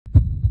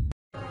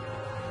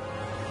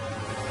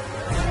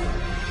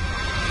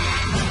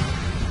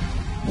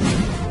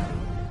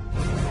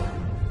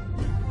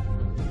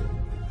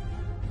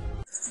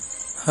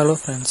Hello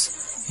friends,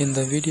 இந்த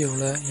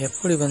வீடியோவில்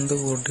எப்படி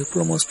ஒரு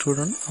டிப்ளமோ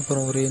ஸ்டூடெண்ட்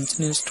அப்புறம் ஒரு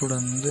இன்ஜினியர்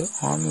ஸ்டூடெண்ட்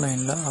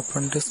ஆன்லைனில்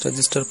அப்ரெண்டிஸ்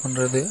ரெஜிஸ்டர்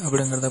பண்ணுறது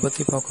அப்படிங்கிறத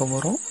பற்றி பார்க்க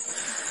போகிறோம்.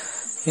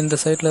 இந்த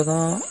சைட்டில்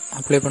தான்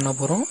அப்ளை பண்ண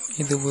போகிறோம்.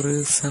 இது ஒரு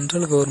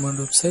சென்ட்ரல்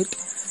கவர்மெண்ட் வெப்சைட்.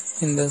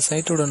 இந்த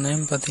சைட்டோட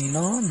நேம்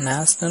பார்த்தீங்கன்னா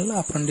நேஷ்னல்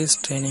அப்ரெண்டிஸ்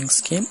ட்ரைனிங்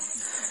ஸ்கீம்.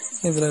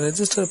 இதில்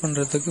ரெஜிஸ்டர்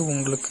பண்ணுறதுக்கு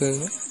உங்களுக்கு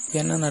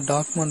என்னென்ன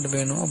டாக்குமெண்ட்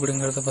வேணும்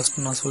அப்படிங்கிறத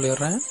ஃபஸ்ட்டு நான்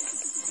சொல்லிடுறேன்.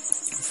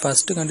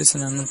 ஃபர்ஸ்ட்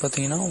கண்டிஷன் என்னன்னு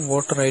பார்த்தீங்கன்னா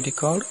voter ID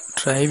card,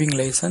 driving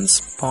licence,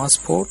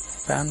 passport,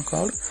 pan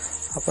card,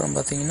 அப்புறம்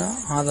பார்த்தீங்கன்னா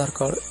ஆதார்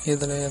கார்டு.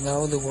 இதில்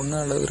ஏதாவது ஒன்று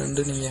அல்லது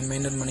ரெண்டு நீங்கள்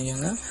மெயின்டைன்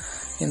பண்ணிக்கோங்க.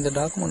 இந்த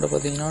டாக்குமெண்ட்டை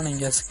பார்த்தீங்கன்னா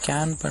நீங்கள்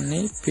ஸ்கேன் பண்ணி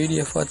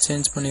பிடிஎஃபாக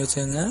சேஞ்ச் பண்ணி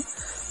வச்சுக்கோங்க.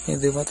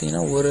 இது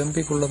பார்த்தீங்கன்னா ஒரு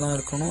எம்பிக்குள்ளே தான்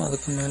இருக்கணும்,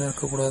 அதுக்கு மேலே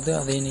இருக்கக்கூடாது.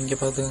 அதையும்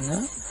நீங்கள் பார்த்துக்கோங்க.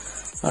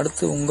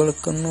 அடுத்து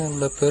உங்களுக்குன்னு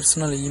உள்ள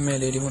பர்சனல்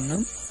இமெயில் ஐடி ஒன்று,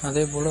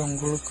 அதே போல்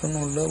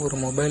உங்களுக்குன்னு உள்ள ஒரு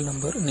மொபைல்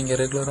நம்பர்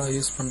நீங்கள் ரெகுலராக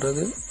யூஸ்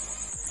பண்ணுறது.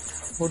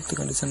 ஃபோர்த்து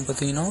கண்டிஷன்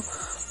பார்த்தீங்கன்னா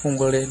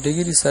உங்களுடைய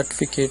டிகிரி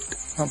சர்டிஃபிகேட்,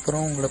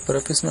 அப்புறம் உங்களோட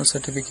ப்ரொஃபஷனல்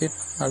சர்டிஃபிகேட்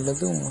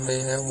அல்லது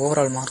உங்களுடைய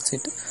ஓவரால் மார்க்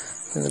ஷீட்,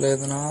 இதில்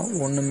எதுனா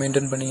ஒன்று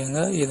மெயின்டைன்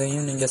பண்ணிக்கோங்க.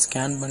 இதையும் நீங்கள்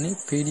ஸ்கேன் பண்ணி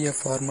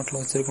பிடிஎஃப் ஃபார்மேட்டில்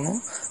வச்சுருக்கணும்.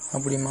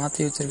 அப்படி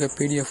மாற்றி வச்சுருக்க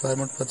பிடிஎஃப்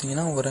ஃபார்மேட்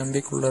பார்த்தீங்கன்னா ஒரு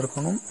எம்பிக்குள்ளே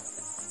இருக்கணும்.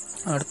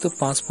 அடுத்து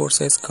பாஸ்போர்ட்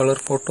சைஸ்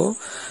கலர் ஃபோட்டோ,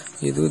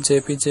 இது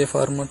ஜேபிஜே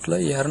ஃபார்மேட்டில்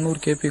 200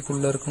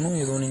 கேபிக்குள்ளே இருக்கணும்.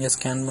 இதுவும் நீங்கள்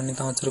ஸ்கேன் பண்ணி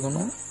தான்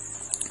வச்சுருக்கணும்.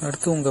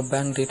 அடுத்து உங்கள்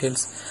பேங்க்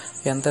டீட்டெயில்ஸ்,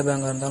 எந்த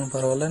பேங்காக இருந்தாலும்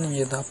பரவாயில்ல,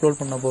 நீங்கள் இதை அப்லோட்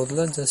பண்ண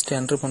போதில் ஜஸ்ட்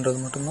என்ட்ரு பண்ணுறது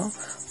மட்டும்தான்.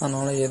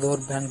 அதனால் ஏதோ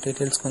ஒரு பேங்க்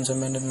டீட்டெயில்ஸ் கொஞ்சம்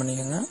மெயின்டைன்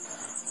பண்ணிக்கோங்க.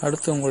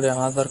 அடுத்து உங்களுடைய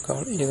ஆதார்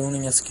கார்டு, இதுவும்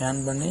நீங்கள் ஸ்கேன்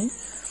பண்ணி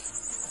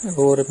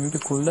ஒரு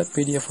எம்பிக்குள்ளே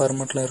பிடிஎஃப்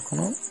ஃபார்மேட்டில்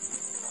இருக்கணும்.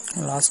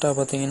 லாஸ்ட்டாக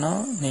பார்த்தீங்கன்னா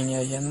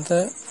நீங்கள் எந்த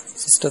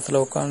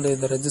சிஸ்டத்தில் உட்காந்து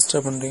இதை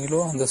ரெஜிஸ்டர்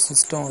பண்ணுறீங்களோ அந்த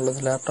சிஸ்டம்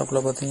அல்லது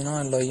லேப்டாப்பில் பார்த்தீங்கன்னா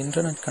இல்லை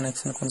இன்டர்நெட்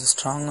கனெக்ஷன் கொஞ்சம்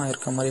ஸ்ட்ராங்காக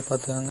இருக்க மாதிரி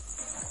பார்த்துக்கோங்க.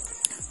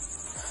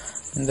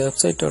 இந்த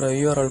வெப்சைட்டோட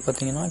யூஆர்எல்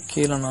பார்த்தீங்கன்னா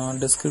கீழே நான்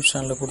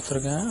டிஸ்கிரிப்ஷனில்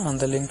கொடுத்துருக்கேன்.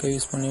 அந்த லிங்கை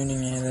யூஸ் பண்ணி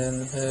நீங்கள்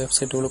இந்த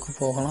வெப்சைட்டுகளுக்கு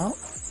போகலாம்.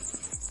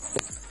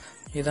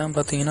 இதான்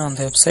பார்த்தீங்கன்னா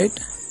அந்த வெப்சைட்.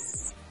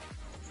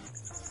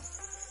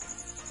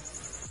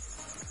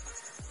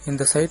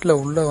 இந்த சைட்டில்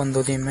உள்ளே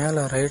வந்ததையும்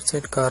மேலே ரைட்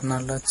சைட்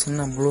கார்னரில்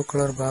சின்ன ப்ளூ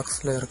கலர்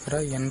பாக்ஸில்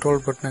இருக்கிற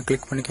என்ரோல் பட்டனை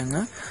கிளிக்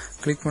பண்ணிக்கோங்க.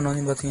 கிளிக்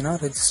பண்ணதையும் பார்த்தீங்கன்னா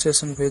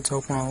ரெஜிஸ்ட்ரேஷன் பேஜ்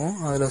ஓப்பன் ஆகும்.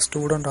 அதில்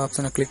ஸ்டூடெண்ட்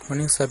ஆப்ஷனை கிளிக்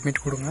பண்ணி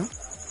சப்மிட் கொடுங்க.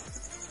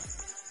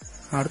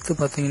 அடுத்து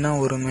பார்த்தீங்கன்னா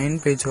ஒரு மெயின்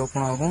பேஜ்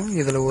ஓப்பன் ஆகும்.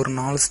 இதில் ஒரு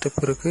 4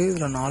 ஸ்டெப் இருக்குது.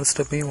 இதில் 4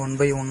 ஸ்டெப்பையும் 1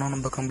 by 1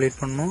 நம்ம கம்ப்ளீட்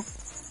பண்ணணும்.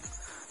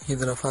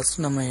 இதில் ஃபஸ்ட்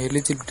நம்ம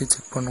எலிஜிபிலிட்டி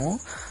செக் பண்ணுவோம்.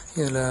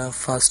 இதில்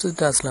ஃபஸ்ட்டு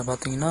டாஸ்கில்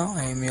பார்த்தீங்கன்னா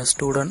ஐ எம் ஏ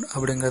ஸ்டூடெண்ட்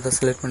அப்படிங்கிறத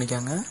செலக்ட்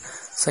பண்ணிக்கோங்க.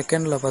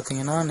 செகண்டில்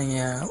பார்த்தீங்கன்னா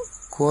நீங்கள்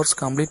கோர்ஸ்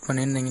கம்ப்ளீட்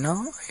பண்ணியிருந்தீங்கன்னா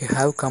ஐ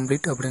ஹாவ்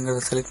கம்ப்ளீட்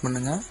அப்படிங்கிறத செலக்ட்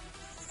பண்ணுங்கள்.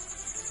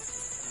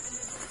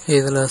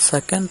 இதில்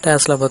செகண்ட்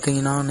டாஸ்கில்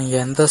பார்த்தீங்கன்னா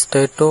நீங்கள் எந்த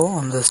ஸ்டேட்டோ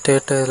அந்த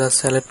ஸ்டேட்டை இதில்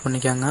செலக்ட்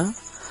பண்ணிக்கோங்க.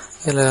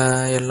 இதில்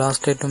எல்லா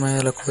ஸ்டேட்டுமே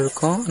இதில்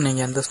இருக்கும்.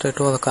 நீங்கள் எந்த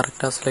ஸ்டேட்டோ அதை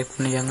கரெக்டாக செலக்ட்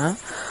பண்ணிக்கோங்க.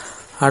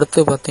 அடுத்து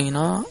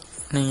பார்த்தீங்கன்னா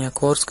நீங்கள்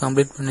கோர்ஸ்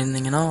கம்ப்ளீட்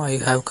பண்ணியிருந்தீங்கன்னா ஐ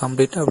ஹாவ்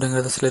கம்ப்ளீட்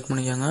அப்படிங்கிறத செலக்ட்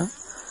பண்ணிக்கோங்க.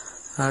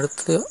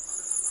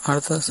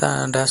 அடுத்த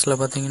டேஷில்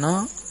பார்த்தீங்கன்னா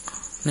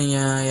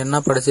நீங்கள் என்ன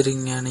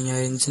படிச்சிருக்கீங்க,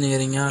 நீங்கள்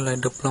இன்ஜினியரிங்கா இல்லை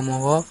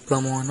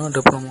டிப்ளமோனா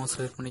டிப்ளமோ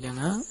செலக்ட்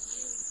பண்ணிக்கோங்க.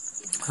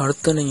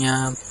 அடுத்து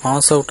நீங்கள்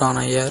பாஸ் அவுட்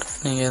ஆன இயர்,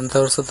 நீங்கள் எந்த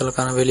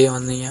வருஷத்துலக்கான வெளியே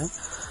வந்தீங்க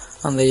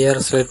அந்த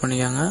இயரை செலக்ட்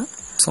பண்ணிக்கோங்க.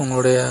 ஸோ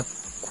உங்களுடைய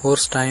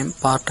கோர்ஸ் டைம்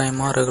பார்ட்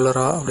டைமாக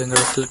ரெகுலராக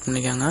அப்படிங்கிறத செலக்ட்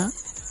பண்ணிக்கோங்க.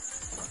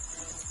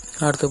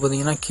 அடுத்து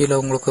பார்த்தீங்கன்னா கீழே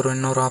உங்களுக்கு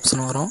இன்னொரு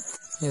ஆப்ஷன் வரும்.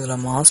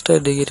 இதில்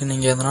மாஸ்டர் டிகிரி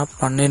நீங்கள் எதனா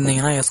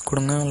பண்ணியிருந்தீங்கன்னா எஸ்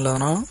கொடுங்க,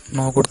 இல்லைனா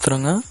நோ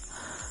கொடுத்துருங்க.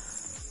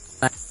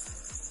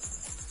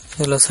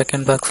 இதில்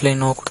செகண்ட்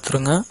பாக்ஸ்லேயும் நோ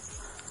கொடுத்துருங்க.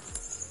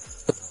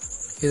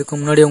 இதுக்கு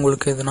முன்னாடி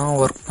உங்களுக்கு எதனா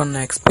ஒர்க்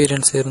பண்ண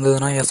எக்ஸ்பீரியன்ஸ்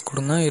இருந்ததுன்னா எஸ்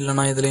கொடுங்க,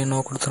 இல்லைனா இதுலேயும் நோ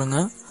கொடுத்துருங்க.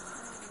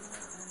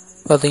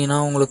 பார்த்தீங்கன்னா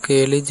உங்களுக்கு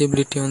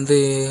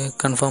எலிஜிபிலிட்டி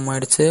கன்ஃபார்ம்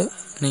ஆகிடுச்சு.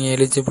 நீங்கள்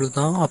எலிஜிபிள்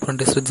தான்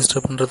அப்ரெண்டிஸ்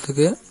ரெஜிஸ்டர்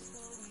பண்ணுறதுக்கு.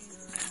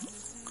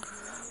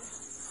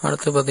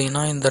 அடுத்து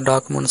பார்த்தீங்கன்னா இந்த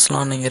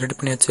டாக்குமெண்ட்ஸ்லாம் நீங்கள் ரெடி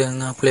பண்ணி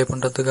வச்சுக்கோங்க அப்ளை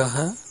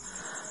பண்ணுறதுக்காக.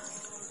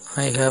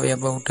 ஐ ஹாவ்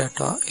அபவுட்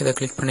டேட்டா இதை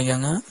கிளிக்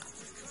பண்ணிக்கோங்க.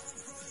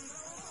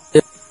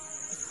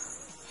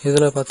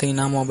 இதில்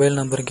பார்த்தீங்கன்னா மொபைல்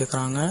நம்பர்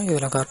கேட்குறாங்க.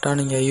 இதில் கரெக்டாக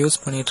நீங்கள்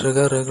யூஸ்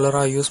பண்ணிகிட்ருக்க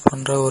ரெகுலராக யூஸ்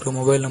பண்ணுற ஒரு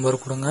மொபைல்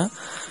நம்பர் கொடுங்க.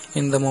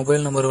 இந்த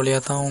மொபைல் நம்பர்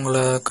வழியாக தான்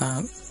உங்களை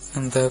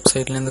இந்த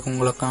வெப்சைட்லேருந்து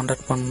உங்களை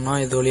காண்டாக்ட் பண்ணணும்னா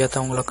இது வழியாக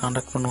தான் உங்களை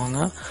காண்டாக்ட் பண்ணுவாங்க.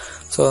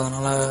 ஸோ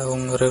அதனால்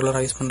உங்கள்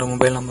ரெகுலராக யூஸ் பண்ணுற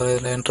மொபைல் நம்பர்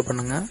இதில் என்ட்ரு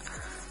பண்ணுங்கள்.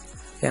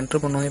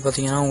 என்ட்ரு பண்ணவே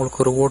பார்த்தீங்கன்னா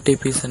உங்களுக்கு ஒரு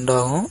ஓடிபி சென்ட்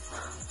ஆகும்.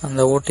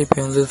 அந்த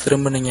ஓடிபி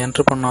திரும்ப நீங்கள்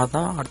என்ட்ரு பண்ணால்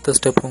தான் அடுத்த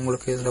ஸ்டெப்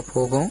உங்களுக்கு இதில்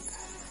போகும்.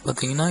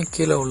 பார்த்தீங்கன்னா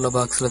கீழே உள்ள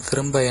பாக்ஸில்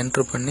திரும்ப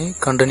என்ட்ரு பண்ணி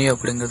கண்டினியூ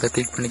அப்படிங்கிறத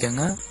கிளிக்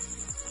பண்ணிக்கோங்க.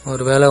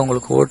 ஒரு வேளை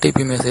உங்களுக்கு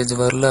ஓடிபி மெசேஜ்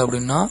வரல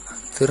அப்படின்னா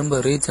திரும்ப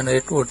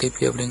ரீஜெனரேட்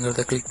ஓடிபி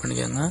அப்படிங்கிறத கிளிக்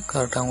பண்ணிக்கோங்க.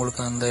 கரெக்டாக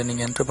உங்களுக்கு அந்த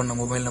நீங்கள் என்ட்ரு பண்ண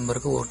மொபைல்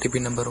நம்பருக்கு ஓடிபி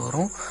நம்பர்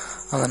வரும்.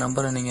 அந்த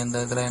நம்பரை நீங்கள்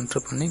இந்த இதில் என்ட்ரு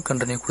பண்ணி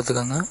கண்டினியூ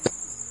கொடுத்துக்கோங்க.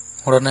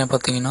 உடனே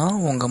பார்த்தீங்கன்னா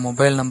உங்கள்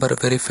மொபைல் நம்பர்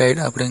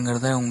வெரிஃபைடு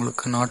அப்படிங்கிறத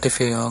உங்களுக்கு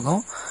நோட்டிஃபை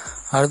ஆகும்.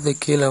 அடுத்து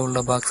கீழே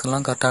உள்ள பாக்ஸ்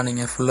எல்லாம் கரெக்டாக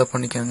நீங்கள் ஃபில்லப்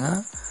பண்ணிக்கோங்க.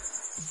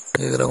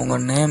 இதில்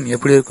உங்கள் நேம்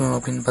எப்படி இருக்கணும்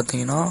அப்படின்னு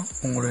பார்த்தீங்கன்னா,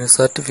 உங்களுடைய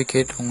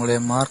சர்டிஃபிகேட், உங்களுடைய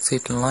மார்க்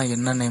ஷீட்லாம்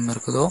என்ன நேம்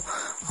இருக்குதோ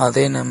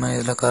அதே நேம்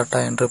இதில்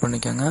கரெக்டாக என்ட்ரு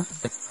பண்ணிக்கோங்க.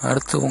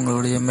 அடுத்து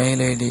உங்களுடைய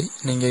மெயில் ஐடி,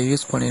 நீங்கள்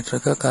யூஸ் பண்ணிகிட்டு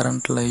இருக்க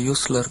கரண்ட்டில்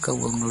யூஸில் இருக்க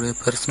உங்களுடைய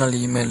பர்சனல்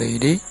இமெயில்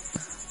ஐடி.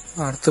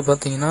 அடுத்து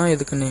பார்த்தீங்கன்னா,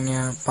 இதுக்கு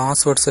நீங்கள்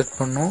பாஸ்வேர்ட் செட்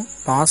பண்ணணும்.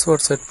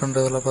 பாஸ்வேர்ட் செட்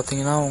பண்ணுறதுல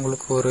பார்த்தீங்கன்னா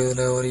உங்களுக்கு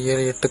இதில் ஒரு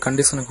 7-8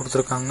 கண்டிஷன்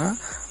கொடுத்துருக்காங்க.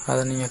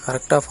 அதை நீங்கள்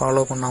கரெக்டாக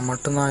ஃபாலோ பண்ணால்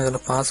மட்டும்தான்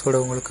இதில்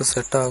பாஸ்வேர்டு உங்களுக்கு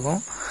செட்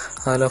ஆகும்.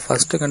 அதில்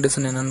ஃபஸ்ட்டு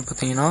கண்டிஷன் என்னென்னு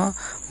பார்த்தீங்கன்னா,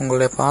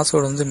 உங்களுடைய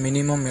பாஸ்வேர்டு வந்து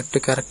மினிமம்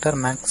 8 கேரக்டர்,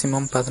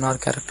 மேக்ஸிமம் 16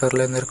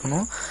 கேரக்டர்லேருந்து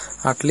இருக்கணும்.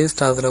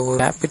 அட்லீஸ்ட் அதில்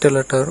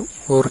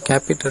ஒரு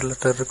கேபிட்டல்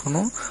லெட்டர்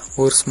இருக்கணும்,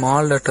 ஒரு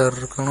ஸ்மால் லெட்டர்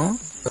இருக்கணும்,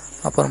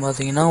 அப்புறம்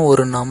பார்த்தீங்கன்னா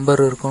ஒரு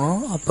நம்பர்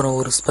இருக்கணும், அப்புறம்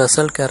ஒரு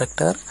ஸ்பெஷல்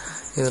கேரக்டர்.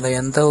 இதில்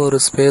எந்த ஒரு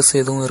ஸ்பேஸ்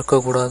எதுவும்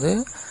இருக்கக்கூடாது.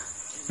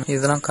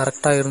 இதெல்லாம்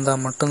கரெக்டாக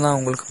இருந்தால் மட்டும்தான்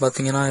உங்களுக்கு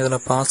பார்த்தீங்கன்னா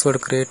இதில் பாஸ்வேர்டு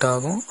க்ரியேட்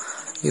ஆகும்.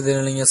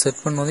 இதில் நீங்கள்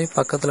செட் பண்ணதே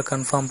பக்கத்தில்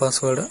கன்ஃபார்ம்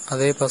பாஸ்வேர்டு,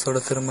 அதே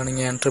பாஸ்வேர்டை திரும்ப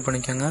நீங்கள் என்ட்ரு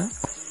பண்ணிக்கோங்க.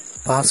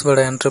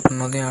 பாஸ்வேர்டை என்ட்ரு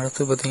பண்ணதையும்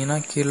அடுத்து பார்த்தீங்கன்னா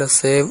கீழே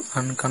சேவ்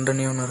அண்ட்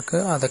கண்டினியூன்னு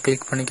இருக்குது, அதை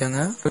கிளிக்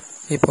பண்ணிக்கோங்க.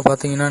 இப்போ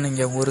பார்த்தீங்கன்னா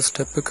நீங்கள் ஒரு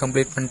ஸ்டெப்பு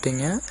கம்ப்ளீட்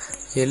பண்ணிட்டீங்க.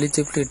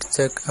 எலிஜிபிலிட்டி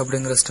செக்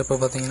அப்படிங்கிற ஸ்டெப்பை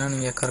பார்த்தீங்கன்னா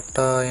நீங்கள்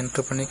கரெக்டாக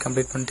என்ட்ரு பண்ணி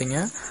கம்ப்ளீட் பண்ணிட்டீங்க.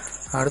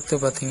 அடுத்து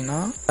பார்த்தீங்கன்னா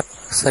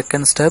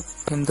செகண்ட் ஸ்டெப்.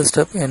 இந்த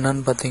ஸ்டெப்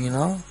என்னன்னு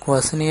பார்த்தீங்கன்னா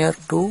கொஸ்டினியர்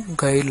டு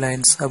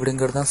கைட்லைன்ஸ்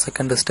அப்படிங்கிறது தான்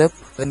செகண்ட் ஸ்டெப்.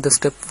 இந்த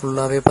ஸ்டெப்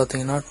ஃபுல்லாகவே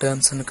பார்த்தீங்கன்னா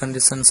டேர்ம்ஸ் அண்ட்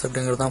கண்டிஷன்ஸ்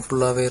அப்படிங்கிறது தான்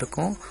ஃபுல்லாகவே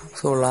இருக்கும்.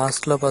 ஸோ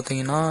லாஸ்ட்டில்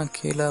பார்த்தீங்கன்னா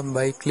கீழே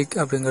பை கிளிக்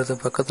அப்படிங்கிறது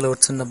பக்கத்தில்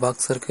ஒரு சின்ன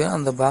பாக்ஸ் இருக்குது.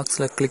 அந்த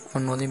பாக்ஸில் கிளிக்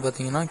பண்ணதையும்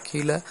பார்த்தீங்கன்னா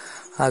கீழே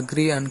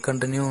அக்ரி அண்ட்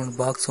கண்டினியூ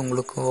பாக்ஸ்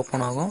உங்களுக்கு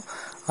ஓப்பன் ஆகும்.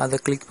 அதை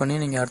கிளிக் பண்ணி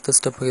நீங்கள் அடுத்த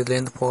ஸ்டெப்புக்கு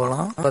இதுலேருந்து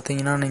போகலாம்.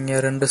 பார்த்தீங்கன்னா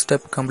நீங்கள் 2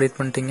 ஸ்டெப் கம்ப்ளீட்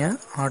பண்ணிட்டீங்க.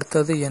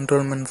 அடுத்தது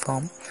என்ரோல்மெண்ட்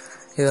ஃபார்ம்.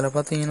 இதில்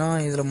பார்த்தீங்கன்னா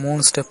இதில்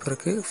 3 ஸ்டெப்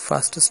இருக்குது.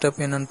 ஃபர்ஸ்ட் ஸ்டெப்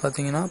என்னன்னு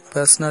பார்த்தீங்கன்னா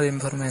பர்சனல்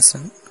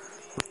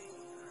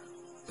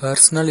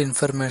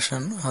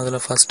இன்ஃபர்மேஷன்.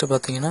 அதில் ஃபஸ்ட்டு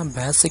பார்த்தீங்கன்னா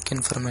பேசிக்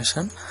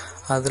இன்ஃபர்மேஷன்.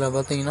 அதில்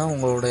பார்த்தீங்கன்னா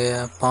உங்களுடைய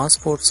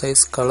passport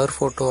size colour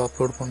photo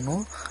upload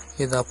பண்ணணும்.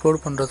 இதை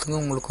அப்லோட் பண்ணுறதுக்கு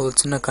உங்களுக்கு ஒரு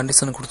சின்ன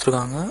கண்டிஷன்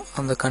கொடுத்துருக்காங்க.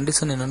 அந்த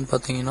கண்டிஷன் என்னென்னு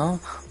பார்த்தீங்கன்னா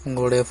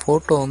உங்களுடைய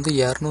ஃபோட்டோ வந்து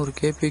 200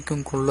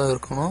 கேபிக்குள்ளே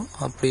இருக்கணும்.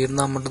 அப்படி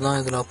இருந்தால்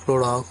மட்டும்தான் இதில்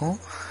அப்லோட் ஆகும்.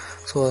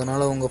 ஸோ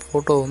அதனால் உங்கள்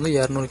ஃபோட்டோ வந்து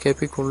 200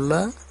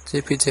 கேபிக்குள்ளே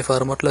ஜேபிஜே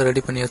ஃபார்மேட்டில்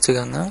ரெடி பண்ணி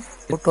வச்சுக்கோங்க.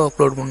 ஃபோட்டோ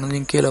அப்லோட்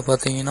பண்ணதையும் கீழே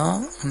பார்த்தீங்கன்னா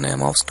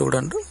நேம் ஆஃப்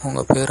ஸ்டூடெண்ட்,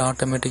 உங்கள் பேர்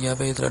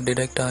ஆட்டோமேட்டிக்காகவே இதில்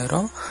டிடெக்ட்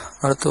ஆகிரும்.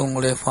 அடுத்து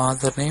உங்களுடைய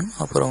ஃபாதர் நேம்,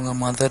 அப்புறம் உங்கள்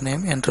மதர்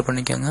நேம் என்ட்ரு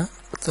பண்ணிக்கோங்க.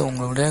 அடுத்து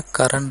உங்களுடைய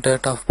கரண்ட்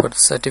டேட் ஆஃப்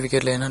பர்த்,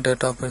 சர்டிஃபிகேட்டில் என்ன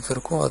டேட் ஆஃப் பர்த்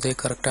இருக்கோ அதே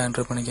கரெக்டாக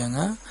என்ட்ரு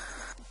பண்ணிக்கோங்க.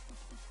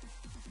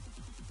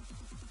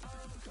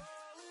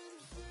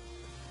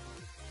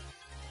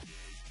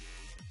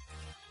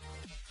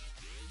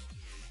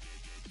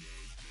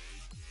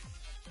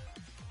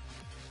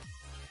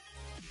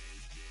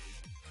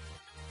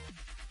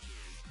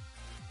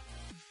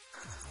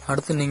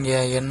 அடுத்து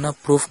நீங்கள் என்ன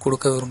ப்ரூஃப்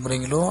கொடுக்க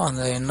விரும்புகிறீங்களோ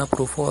அந்த என்ன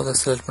ப்ரூஃபோ அதை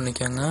செலக்ட்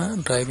பண்ணிக்கோங்க.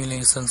 டிரைவிங்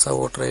லைசன்ஸாக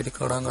ஓட்டர் ஐடி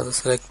கார்டாங்கிறத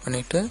செலக்ட்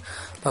பண்ணிவிட்டு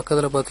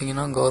பக்கத்தில்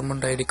பார்த்தீங்கன்னா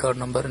கவர்மெண்ட் ஐடி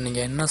கார்டு நம்பர்,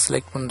 நீங்கள் என்ன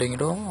செலக்ட்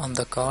பண்ணுறீங்களோ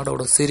அந்த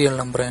கார்டோட சீரியல்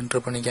நம்பரை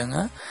என்ட்ரு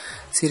பண்ணிக்கோங்க.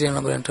 சீரியல்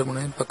நம்பர் என்ட்ரு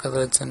பண்ணி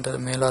பக்கத்தில் centre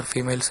male or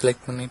female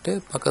select பண்ணிவிட்டு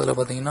பக்கத்தில்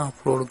பார்த்தீங்கன்னா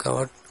அப்லோடு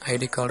கவர்ட்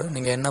ஐடி கார்டு,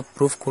 நீங்கள் என்ன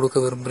ப்ரூஃப் கொடுக்க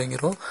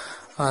விரும்புகிறீங்களோ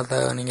அதை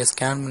நீங்கள்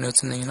ஸ்கேன் பண்ணி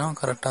வச்சுருந்தீங்கன்னா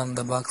கரெக்டாக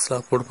அந்த பாக்ஸில்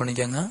அப்லோட்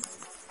பண்ணிக்கோங்க.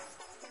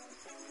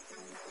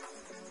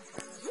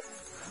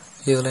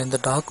 இதில் இந்த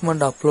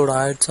டாக்குமெண்ட் அப்லோட்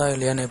ஆகிடுச்சா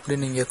இல்லையான்னு எப்படி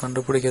நீங்கள்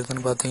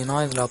கண்டுபிடிக்கிறதுன்னு பார்த்தீங்கன்னா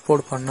இதில்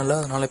அப்லோட் பண்ணலை,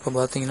 அதனால் இப்போ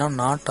பார்த்தீங்கன்னா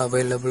நாட்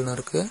அவைலபிள்னு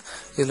இருக்குது.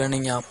 இதில்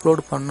நீங்கள்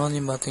அப்லோட்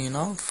பண்ணோன்னு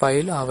பார்த்தீங்கன்னா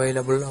ஃபைல்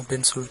அவைலபிள்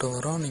அப்படின்னு சொல்லிட்டு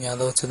வரும். நீங்கள்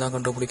அதை வச்சு தான்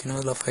கண்டுபிடிக்கணும்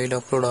இதில் ஃபைல்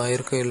அப்லோட்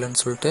ஆகிருக்கு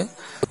இல்லைன்னு சொல்லிட்டு.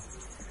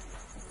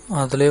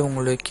 அதிலே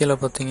உங்களுக்கு கீழே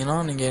பார்த்தீங்கன்னா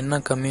நீங்கள்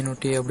என்ன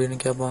கம்யூனிட்டி அப்படின்னு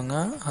கேட்பாங்க.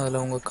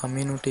 அதில் உங்கள்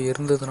கம்யூனிட்டி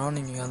இருந்ததுன்னா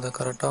நீங்கள் அந்த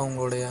கரெக்டாக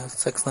உங்களுடைய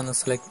செக்ஷனை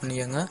செலக்ட்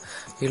பண்ணிக்கோங்க.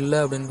 இல்லை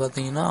அப்படின்னு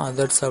பார்த்தீங்கன்னா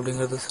அதர்ஸ்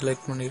அப்படிங்கிறத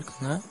செலக்ட்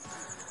பண்ணியிருக்குங்க.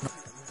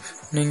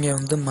 நீங்கள்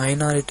வந்து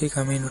மைனாரிட்டி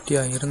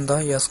கம்யூனிட்டியாக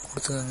இருந்தால் எஸ்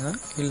கொடுத்துக்கோங்க,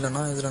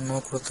 இல்லைனா இதில் நோ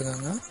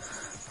கொடுத்துக்கோங்க.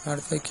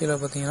 அடுத்து கீழே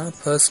பார்த்தீங்கன்னா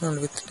பர்சனல்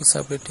வித்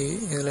டிசபிலிட்டி,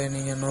 இதில்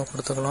நீங்கள் நோ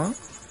கொடுத்துக்கலாம்.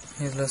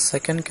 இதில்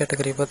செகண்ட்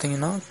கேட்டகரி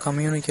பார்த்தீங்கன்னா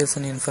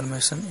கம்யூனிகேஷன்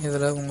இன்ஃபர்மேஷன்.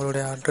 இதில்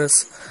உங்களுடைய அட்ரஸ்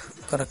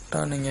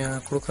கரெக்டாக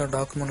நீங்கள் கொடுக்குற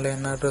டாக்குமெண்ட்டில்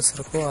என்ன அட்ரஸ்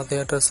இருக்கோ அதே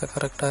அட்ரஸை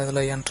கரெக்டாக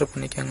இதில் என்ட்ரு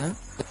பண்ணிக்கோங்க.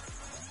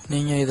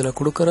 நீங்கள் இதில்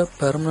கொடுக்குற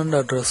பெர்மனண்ட்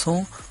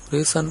அட்ரஸும்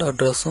ரீசன்ட்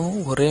அட்ரஸும்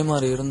ஒரே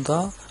மாதிரி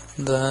இருந்தால்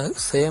இந்த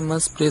சேம்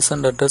அஸ்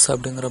ப்ரீசன்ட் அட்ரஸ்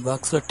அப்படிங்கிற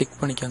பாக்ஸில் டிக்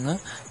பண்ணிக்கோங்க.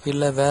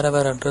 இல்லை வேறு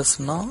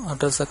அட்ரஸ்னால்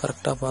அட்ரஸை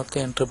கரெக்டாக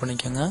பார்த்து என்ட்ரு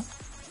பண்ணிக்கோங்க.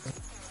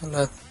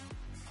 இல்லை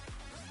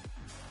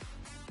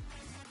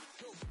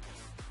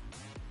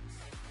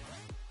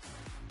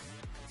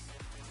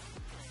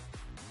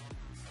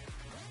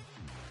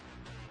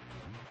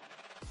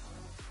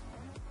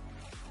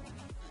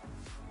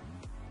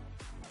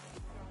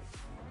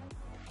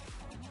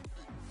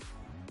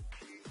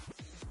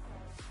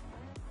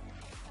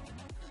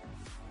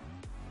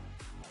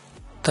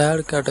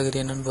தேர்ட் கேட்டகரி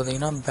என்னன்னு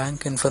பார்த்தீங்கன்னா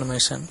பேங்க்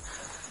இன்ஃபர்மேஷன்.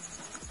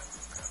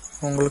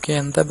 உங்களுக்கு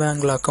எந்த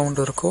பேங்க்ல அக்கவுண்ட்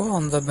இருக்கோ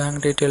அந்த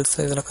பேங்க் டீடைல்ஸ்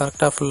இதில்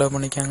கரெக்டாக ஃபில்அப்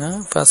பண்ணிக்கோங்க.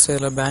 ஃபர்ஸ்ட்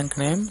இதில் பேங்க்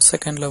நேம்,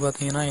 செகண்டில்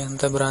பார்த்தீங்கன்னா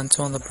எந்த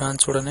பிரான்ச்சோ அந்த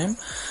பிரான்ச்சோட name,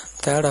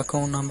 third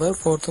account number,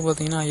 fourth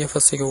பார்த்தீங்கன்னா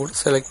ஐஎஃப்எஸ்சி கோட்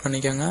செலக்ட்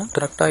பண்ணிக்கோங்க.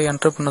 கரெக்டாக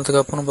என்ட்ரு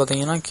பண்ணதுக்கு அப்புறம்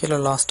பார்த்தீங்கன்னா கீழே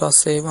லாஸ்ட்டாக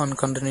சேவ் அண்ட்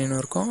கண்டினியூன்னு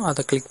இருக்கும்,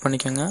 அதை கிளிக்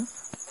பண்ணிக்கோங்க.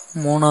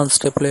 மூணாவது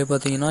ஸ்டெப்லேயே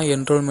பார்த்தீங்கன்னா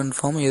என்ரோல்மெண்ட்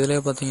ஃபார்ம். இதிலே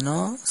பார்த்தீங்கன்னா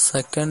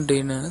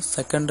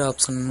செகண்ட்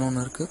ஆப்ஷன்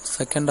ஒன்று இருக்குது.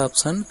 செகண்ட்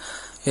ஆப்ஷன்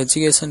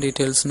எஜுகேஷன்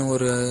டீட்டெயில்ஸ்னு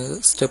ஒரு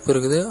ஸ்டெப்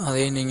இருக்குது,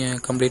 அதையும்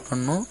நீங்கள் கம்ப்ளீட்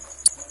பண்ணணும்.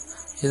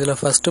 இதில்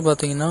ஃபஸ்ட்டு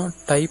பார்த்தீங்கன்னா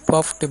டைப்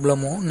ஆஃப்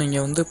டிப்ளமோ.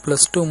 நீங்கள் வந்து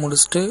 +2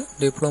 முடிச்சுட்டு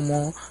diploma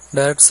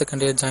direct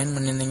second year join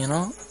பண்ணியிருந்தீங்கன்னா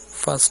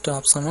ஃபர்ஸ்ட்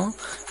ஆப்ஷனும்,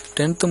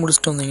 10th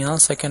முடிச்சுட்டு வந்தீங்கன்னா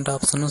செகண்ட்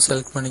ஆப்ஷனும்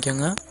செலக்ட்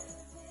பண்ணிக்கோங்க.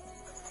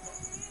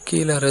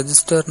 கீழே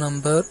register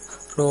number,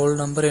 roll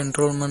number,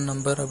 enrolment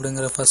number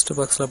அப்படிங்கிற ஃபர்ஸ்ட்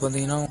பாக்ஸில்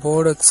பார்த்தீங்கன்னா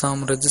போர்டு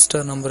எக்ஸாம்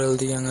ரெஜிஸ்டர் நம்பர்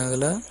எழுதிக்கங்க.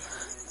 அதில்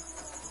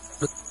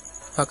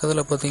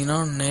பக்கத்தில் பார்த்தீங்கன்னா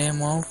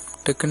நேம் ஆஃப்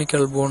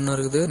டெக்னிக்கல் போர்டுன்னு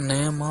இருக்குது.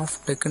 நேம் ஆஃப்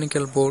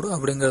டெக்னிக்கல் போர்டு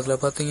அப்படிங்கிறதுல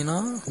பார்த்தீங்கன்னா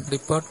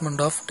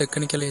டிபார்ட்மெண்ட் ஆஃப்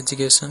டெக்னிக்கல்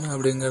எஜுகேஷன்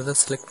அப்படிங்கிறத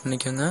செலக்ட்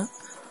பண்ணிக்கோங்க.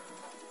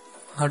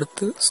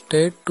 அடுத்து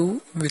state to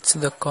which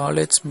the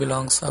college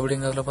belongs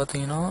அப்படிங்கிறதுல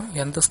பார்த்தீங்கன்னா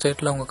எந்த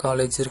ஸ்டேட்டில் உங்கள்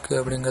காலேஜ் இருக்குது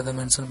அப்படிங்கிறத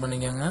மென்ஷன்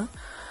பண்ணிக்கோங்க.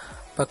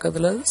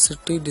 பக்கத்தில்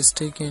சிட்டி,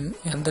 டிஸ்ட்ரிக்ட்,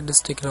 எந்த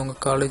டிஸ்ட்ரிக்டில்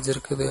உங்கள் காலேஜ்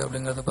இருக்குது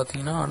அப்படிங்கிறத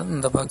பார்த்தீங்கன்னா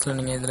இந்த பாக்ஸில்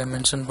நீங்கள் இதில்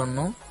மென்ஷன்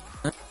பண்ணணும்.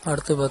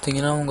 அடுத்து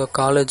பார்த்தீங்கன்னா உங்கள்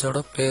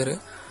காலேஜோட பேர்,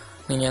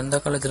 நீங்கள் எந்த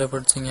காலேஜில்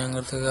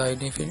படிச்சீங்கிறதுக்கு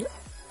ஐடென்டிஃபை.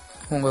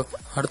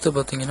 அடுத்து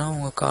பார்த்தீங்கன்னா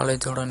உங்கள்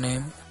காலேஜோட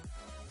நேம்.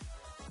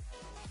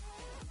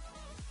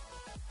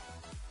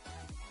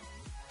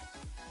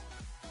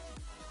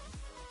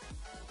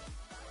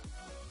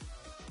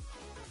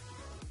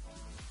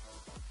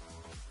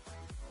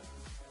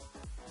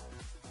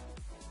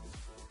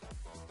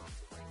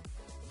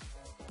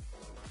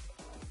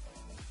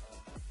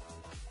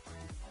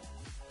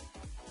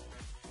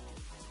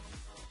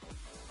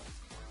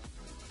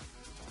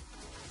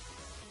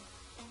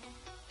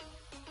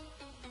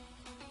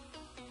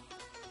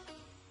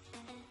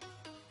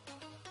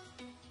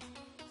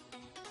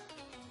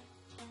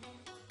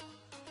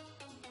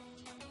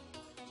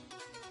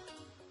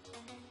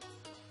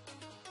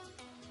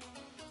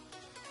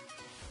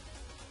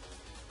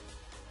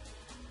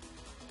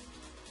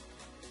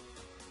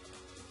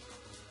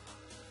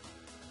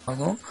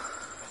 ஆகும்.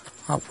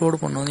 அப்லோட்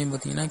பண்ணதையும்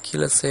பார்த்தீங்கன்னா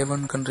கீழே சேவ்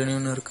அண்ட்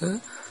கண்டினியூன்னு இருக்குது.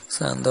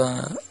 அந்த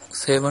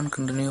சேவ் அண்ட்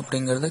கண்டினியூ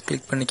அப்படிங்கிறத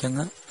கிளிக்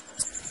பண்ணிக்கோங்க.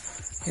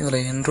 இதில்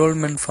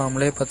என்ரோல்மெண்ட்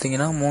ஃபார்ம்லேயே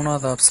பார்த்தீங்கன்னா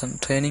மூணாவது ஆப்ஷன்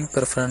ட்ரைனிங்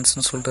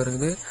ப்ரிஃபரன்ஸ்னு சொல்லிட்டு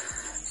இருக்குது.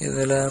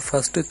 இதில்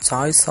ஃபஸ்ட்டு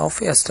சாய்ஸ் ஆஃப்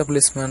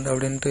எஸ்டாப்ளிஷ்மெண்ட்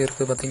அப்படின்ட்டு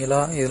இருக்குது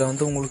பார்த்தீங்களா. இதில்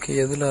வந்து உங்களுக்கு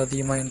எதில்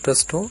அதிகமாக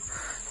இன்ட்ரெஸ்ட்டோ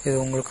இது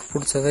உங்களுக்கு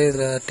பிடிச்சதை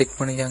இதில் டிக்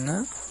பண்ணிக்கோங்க.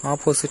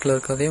 ஆப்போசிட்டில்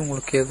இருக்கிறதே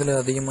உங்களுக்கு எதில்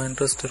அதிகமாக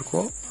இன்ட்ரெஸ்ட்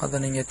இருக்கோ அதை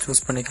நீங்கள்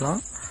சூஸ்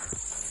பண்ணிக்கலாம்.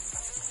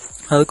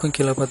 அதுக்கும்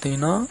கீழே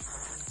பார்த்தீங்கன்னா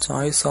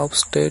choice of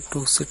state to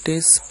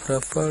cities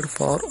preferred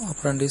for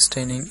apprentice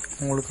training.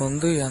 உங்களுக்கு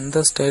வந்து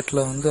எந்த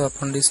ஸ்டேட்டில் வந்து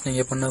அப்ரண்டிஸ்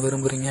நீங்கள் பண்ண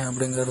விரும்புகிறீங்க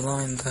அப்படிங்கிறது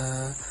தான்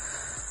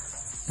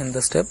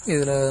இந்த ஸ்டெப்.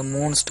 இதில்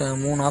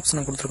மூணு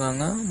ஆப்ஷனை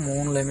கொடுத்துருக்காங்க.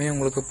 மூணுலேயுமே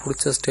உங்களுக்கு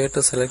பிடிச்ச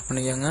ஸ்டேட்டை செலக்ட்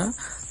பண்ணிக்கோங்க.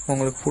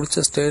 உங்களுக்கு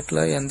பிடிச்ச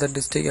ஸ்டேட்டில் எந்த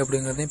டிஸ்ட்ரிக்ட்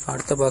அப்படிங்கிறதையும் இப்போ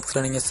அடுத்த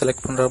பாக்ஸில் நீங்கள்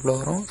செலக்ட் பண்ணுறாப்புல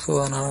வரும். ஸோ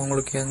அதனால்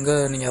உங்களுக்கு எங்கே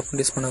நீங்கள்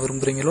அப்ரண்டிஸ் பண்ண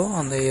விரும்புகிறீங்களோ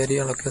அந்த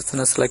ஏரியா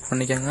லொக்கேஷனை செலக்ட்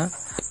பண்ணிக்கோங்க.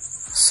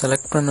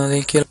 செலக்ட்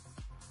பண்ணதை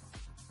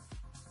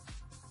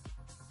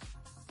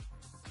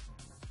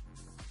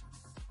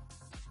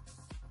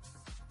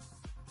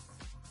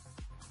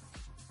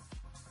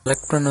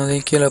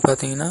கீழே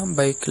பார்த்தீங்கன்னா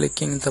பை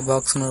கிளிக்கிங் த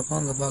பாக்ஸ்னு இருக்கும்.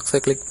 அந்த பாக்ஸை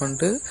கிளிக்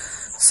பண்ணிட்டு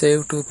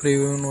சேவ் டு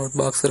ப்ரிவியூன்னு ஒரு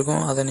பாக்ஸ்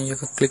இருக்கும், அதை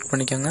நீங்கள் கிளிக்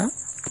பண்ணிக்கோங்க.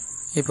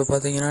 இப்போ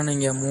பார்த்தீங்கன்னா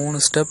நீங்கள்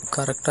 3 ஸ்டெப்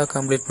கரெக்டாக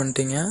கம்ப்ளீட்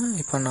பண்ணிட்டீங்க.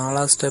 இப்போ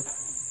 4வது ஸ்டெப்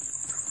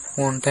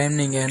ஒன் டைம்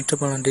நீங்கள்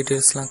என்ட்ரு பண்ண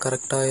டீட்டெயில்ஸ்லாம்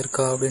கரெக்டாக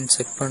இருக்கா அப்படின்னு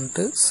செக்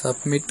பண்ணிட்டு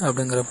சப்மிட்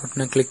அப்படிங்கிற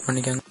பட்டனை கிளிக்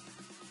பண்ணிக்கோங்க.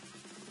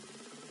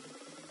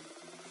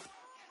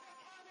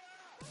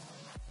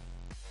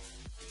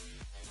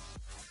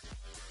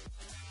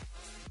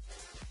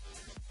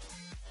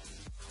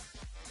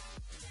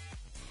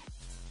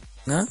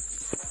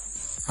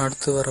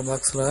 அடுத்து வர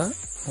பாக்ஸில்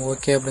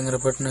ஓகே அப்படிங்கிற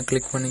பட்டனை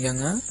கிளிக்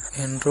பண்ணிக்கோங்க.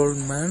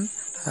 Enrolment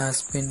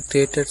has been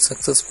created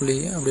successfully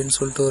அப்படின்னு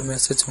சொல்லிட்டு ஒரு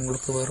மெசேஜ்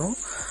உங்களுக்கு வரும்.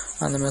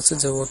 அந்த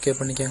மெசேஜை ஓகே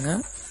பண்ணிக்கோங்க.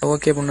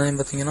 ஓகே பண்ணதையும்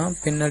பார்த்தீங்கன்னா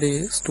பின்னாடி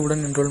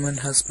student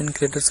enrolment has been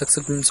created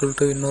சக்ஸஸ்ஃபுல்னு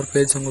சொல்லிட்டு இன்னொரு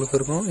பேஜ் உங்களுக்கு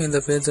இருக்கும். இந்த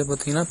பேஜை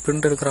பார்த்தீங்கன்னா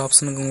பிரிண்ட் எடுக்கிற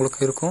ஆப்ஷனுக்கு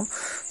உங்களுக்கு இருக்கும்.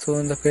 ஸோ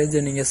இந்த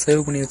பேஜை நீங்கள்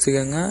சேவ் பண்ணி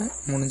வச்சுக்கோங்க.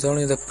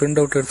 முடிஞ்சாலும் இதை பிரிண்ட்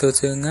அவுட் எடுத்து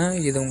வச்சுக்கோங்க.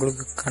 இது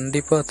உங்களுக்கு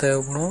கண்டிப்பாக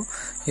தேவைப்படும்.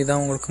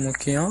 இதுதான் உங்களுக்கு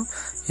முக்கியம்.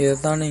 இதை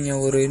தான்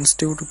நீங்கள் ஒரு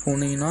இன்ஸ்டியூட்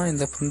போனீங்கன்னா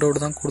இந்த பிரிண்ட்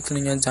அவுட் தான் கொடுத்து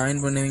நீங்கள்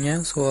ஜாயின் பண்ணுவீங்க.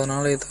 ஸோ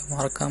அதனால் இதை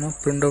மறக்காமல்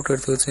பிரிண்ட் அவுட்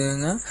எடுத்து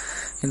வச்சுக்கோங்க.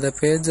 இந்த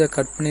பேஜை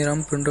கட்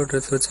பண்ணிடாமல் பிரிண்ட் அவுட்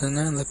எடுத்து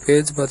வச்சுக்கோங்க. இந்த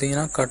பேஜ்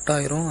பார்த்தீங்கன்னா கட்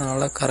ஆயிரும்.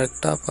 அதனால்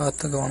கரெக்டாக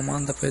பார்த்து கவனமாக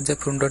அந்த பேஜை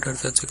பிரிண்ட் அவுட்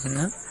எடுத்து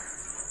வச்சுக்கோங்க.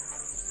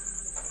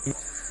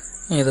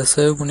 இதை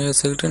சேவ் பண்ணி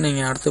வச்சுக்கிட்டு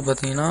நீங்கள் அடுத்து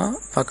பார்த்தீங்கன்னா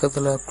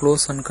பக்கத்தில்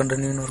க்ளோஸ் அண்ட்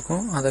கண்டினியூன்னு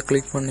இருக்கும், அதை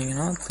கிளிக்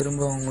பண்ணிங்கன்னா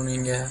திரும்ப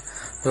நீங்கள்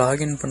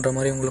லாகின் பண்ணுற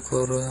மாதிரி உங்களுக்கு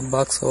ஒரு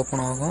பாக்ஸ்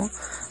ஓப்பன் ஆகும்.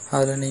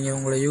 அதில் நீங்கள்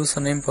உங்களோட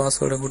யூசர் நேம்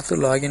பாஸ்வேர்டை கொடுத்து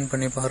லாகின்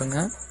பண்ணி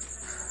பாருங்கள்.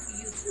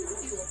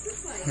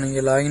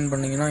 நீங்கள் லாகின்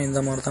பண்ணிங்கன்னா இந்த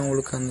மாதிரி தான்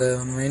உங்களுக்கு அந்த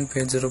மெயின்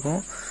பேஜ்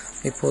இருக்கும்.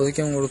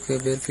 இப்போதைக்கு உங்களுக்கு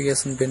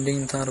வெரிஃபிகேஷன்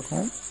பெண்டிங் தான்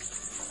இருக்கும்.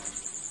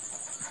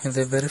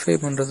 இதை வெரிஃபை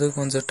பண்ணுறது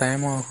கொஞ்சம்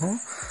டைம் ஆகும்.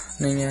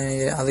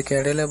 நீங்கள் அதுக்கு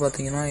இடையில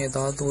பார்த்தீங்கன்னா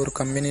ஏதாவது ஒரு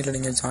கம்பெனியில்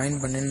நீங்கள்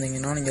ஜாயின்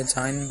பண்ணியிருந்தீங்கன்னா நீங்கள்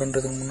ஜாயின்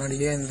பண்ணுறதுக்கு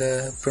முன்னாடியே இந்த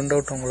பிரிண்ட்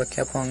அவுட் உங்களை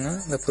கேட்பாங்க.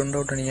 இந்த பிரிண்ட்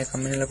அவுட்டை நீங்கள்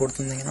கம்பெனியில்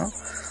கொடுத்துருந்தீங்கன்னா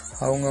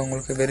அவங்க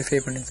உங்களுக்கு வெரிஃபை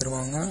பண்ணி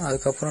தருவாங்க.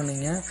 அதுக்கப்புறம்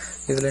நீங்கள்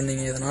இதில்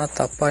நீங்கள் எதனால்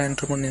தப்பாக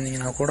என்ட்ரு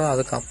பண்ணியிருந்தீங்கன்னா கூட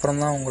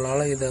அதுக்கப்புறம் தான்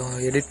உங்களால் இதை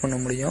எடிட் பண்ண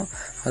முடியும்.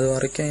 அது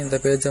வரைக்கும் இந்த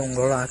பேஜை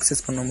உங்களால்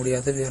ஆக்சஸ் பண்ண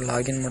முடியாது.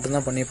 லாகின்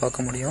மட்டும்தான் பண்ணி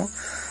பார்க்க முடியும்.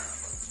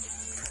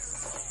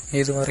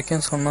 இது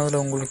வரைக்கும்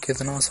சொன்னதில் உங்களுக்கு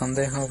எதனா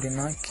சந்தேகம்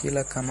அப்படின்னா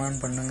கீழே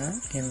கமெண்ட் பண்ணுங்கள்.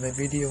 இந்த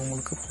வீடியோ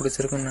உங்களுக்கு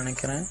பிடிச்சிருக்குன்னு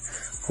நினைக்கிறேன்.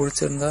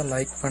 பிடிச்சிருந்தா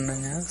லைக்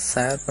பண்ணுங்கள்,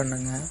 ஷேர்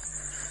பண்ணுங்கள்.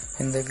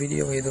 இந்த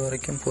வீடியோவை இது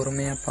வரைக்கும்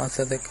பொறுமையாக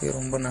பார்த்ததுக்கு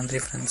ரொம்ப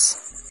நன்றி ஃப்ரெண்ட்ஸ்.